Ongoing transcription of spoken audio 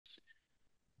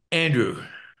Andrew.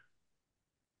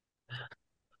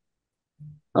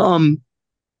 Um,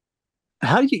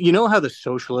 how do you know how the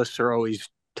socialists are always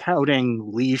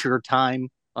touting leisure time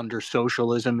under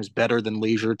socialism is better than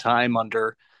leisure time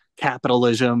under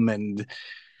capitalism, and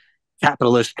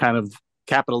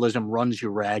capitalism runs you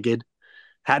ragged.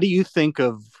 How do you think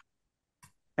of,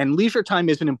 and leisure time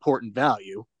is an important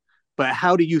value, but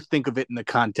how do you think of it in the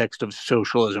context of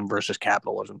socialism versus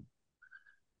capitalism?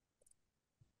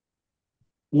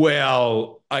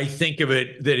 Well, I think of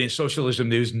it that in socialism,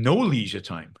 there's no leisure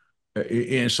time.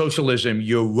 In socialism,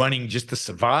 you're running just to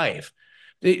survive.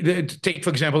 Take, for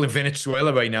example, in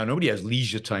Venezuela right now, nobody has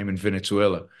leisure time in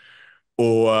Venezuela.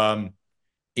 Or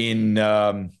in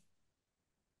in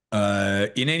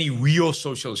any real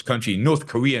socialist country, North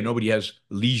Korea, nobody has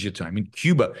leisure time. In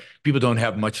Cuba, people don't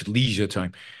have much leisure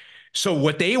time. So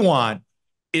what they want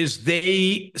is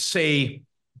they say,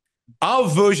 our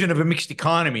version of a mixed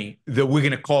economy that we're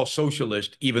going to call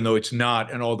socialist, even though it's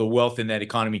not, and all the wealth in that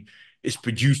economy is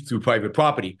produced through private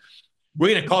property. We're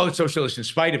going to call it socialist in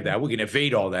spite of that. We're going to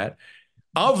evade all that.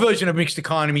 Our version of mixed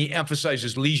economy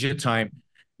emphasizes leisure time.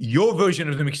 Your version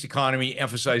of the mixed economy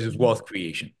emphasizes wealth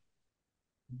creation.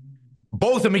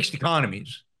 Both are mixed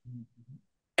economies.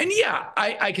 And yeah,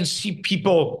 I can see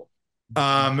people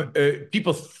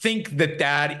think that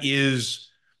that is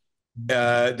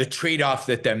the trade-off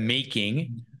that they're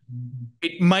making.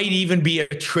 It might even be a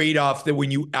trade-off that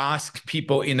when you ask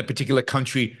people in a particular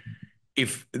country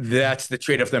if that's the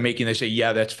trade-off they're making, they say,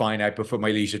 yeah, that's fine. I prefer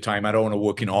my leisure time. I don't want to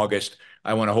work in August.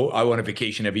 I want a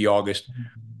vacation every August.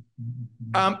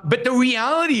 But the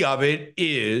reality of it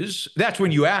is that's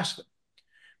when you ask them.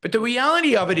 But the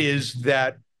reality of it is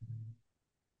that,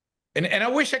 and I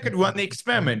wish I could run the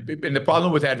experiment. And the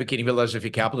problem with advocating philosophy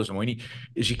capitalism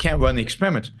is you can't run the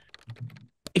experiments.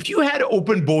 If you had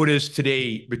open borders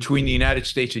today between the United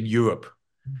States and Europe,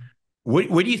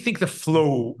 where do you think the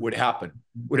flow would happen?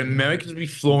 Would Americans be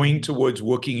flowing towards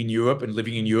working in Europe and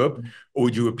living in Europe, or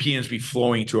would Europeans be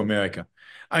flowing to America?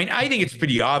 I mean, I think it's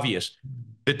pretty obvious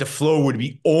that the flow would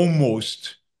be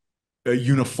almost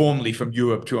uniformly from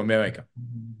Europe to America,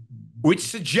 which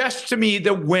suggests to me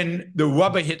that when the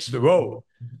rubber hits the road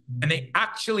and they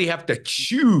actually have to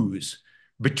choose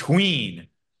between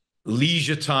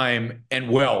leisure time and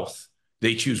wealth,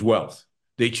 they choose wealth.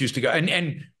 They choose to go,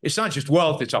 and it's not just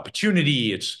wealth; it's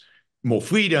opportunity, it's more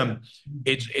freedom,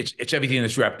 it's everything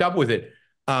that's wrapped up with it.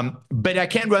 But I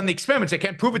can't run the experiments; I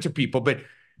can't prove it to people. But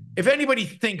if anybody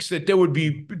thinks that there would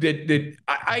be that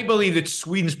I believe that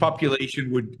Sweden's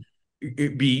population would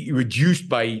be reduced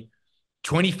by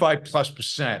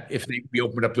 25+% if we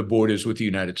opened up the borders with the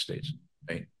United States.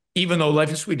 Right? Even though life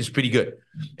in Sweden is pretty good,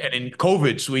 and in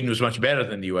COVID, Sweden was much better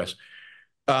than the U.S.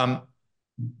 Um,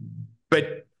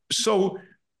 but so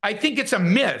I think it's a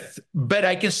myth, but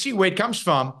I can see where it comes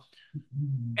from.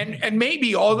 And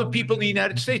maybe all the people in the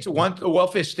United States who want a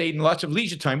welfare state and lots of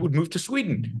leisure time would move to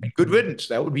Sweden. And good riddance.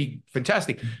 That would be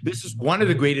fantastic. This is one of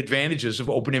the great advantages of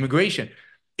open immigration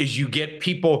is you get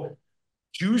people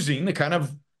choosing the kind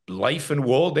of life and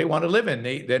world they want to live in.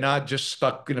 They're not just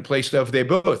stuck in a place of their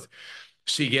birth.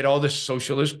 So you get all the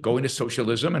socialists going to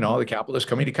socialism and all the capitalists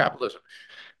coming to capitalism.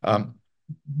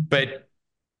 But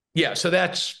yeah, so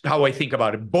that's how I think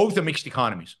about it. Both are mixed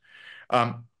economies.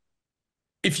 Um,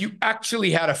 if you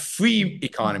actually had a free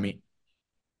economy,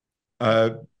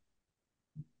 uh,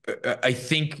 I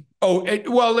think. Oh,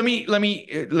 well, let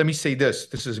me say this.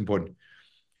 This is important.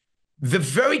 The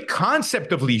very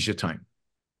concept of leisure time.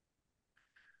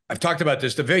 I've talked about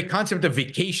this. The very concept of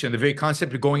vacation, the very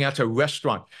concept of going out to a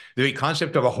restaurant, the very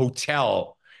concept of a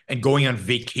hotel and going on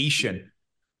vacation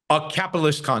are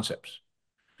capitalist concepts.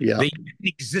 Yeah. They didn't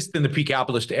exist in the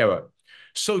pre-capitalist era.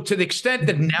 So to the extent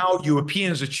that now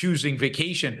Europeans are choosing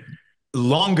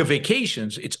longer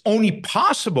vacations, it's only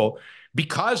possible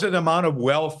because of the amount of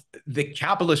wealth the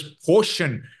capitalist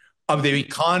portion of their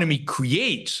economy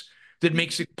creates that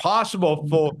makes it possible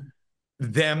for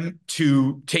them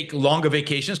to take longer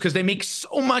vacations because they make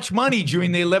so much money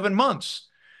during the 11 months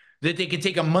that they can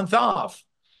take a month off.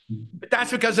 But that's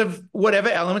because of whatever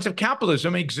elements of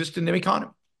capitalism exist in their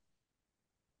economy.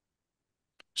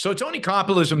 So it's only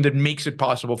capitalism that makes it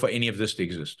possible for any of this to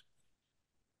exist.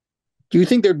 Do you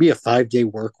think there'd be a 5-day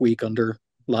work week under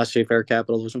laissez-faire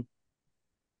capitalism?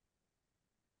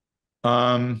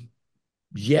 Um,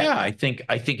 yeah, I think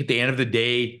at the end of the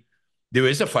day, there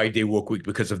is a 5-day work week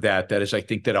because of that. That is, I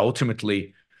think that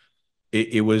ultimately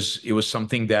it was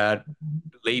something that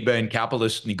labor and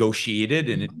capitalists negotiated,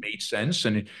 and it made sense.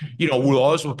 And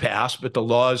laws were passed, but the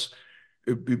laws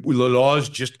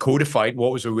just codified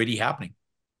what was already happening.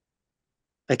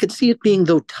 I could see it being,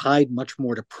 though, tied much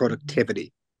more to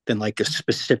productivity than like a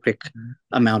specific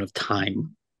amount of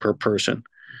time per person.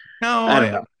 No, I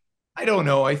don't know. I don't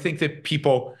know. I think that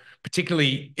people,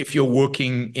 particularly if you're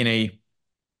working in a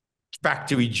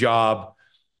factory job,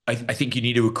 I think you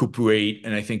need to recuperate.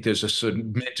 And I think there's a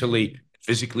certain mentally,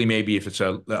 physically, maybe if it's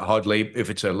a hard labor, if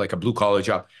it's a like a blue collar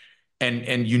job,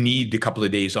 and you need a couple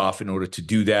of days off in order to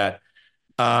do that.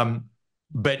 Um,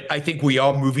 but I think we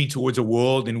are moving towards a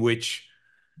world in which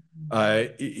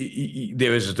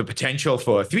there is the potential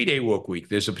for a 3 day work week.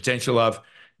 There's a potential of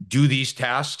do these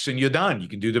tasks and you're done. You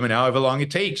can do them in however long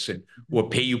it takes, and or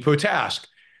pay you per task.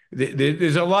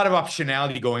 There's a lot of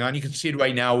optionality going on. You can see it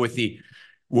right now with the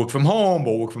work from home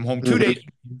or work from home 2 days,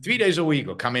 Mm-hmm. 3 days a week,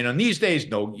 or come in on these days.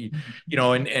 No,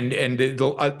 and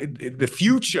the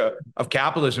future of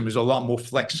capitalism is a lot more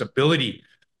flexibility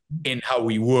in how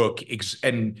we work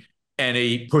and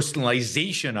a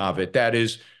personalization of it. That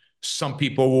is, some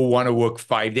people will want to work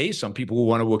 5 days, some people will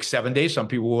want to work 7 days, some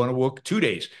people will want to work 2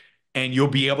 days, and you'll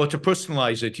be able to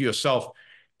personalize it to yourself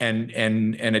and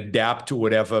adapt to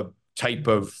whatever type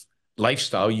of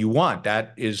lifestyle you want.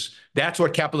 That's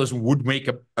what capitalism would make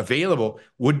available,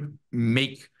 would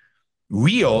make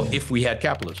real if we had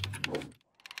capitalism.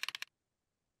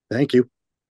 Thank you.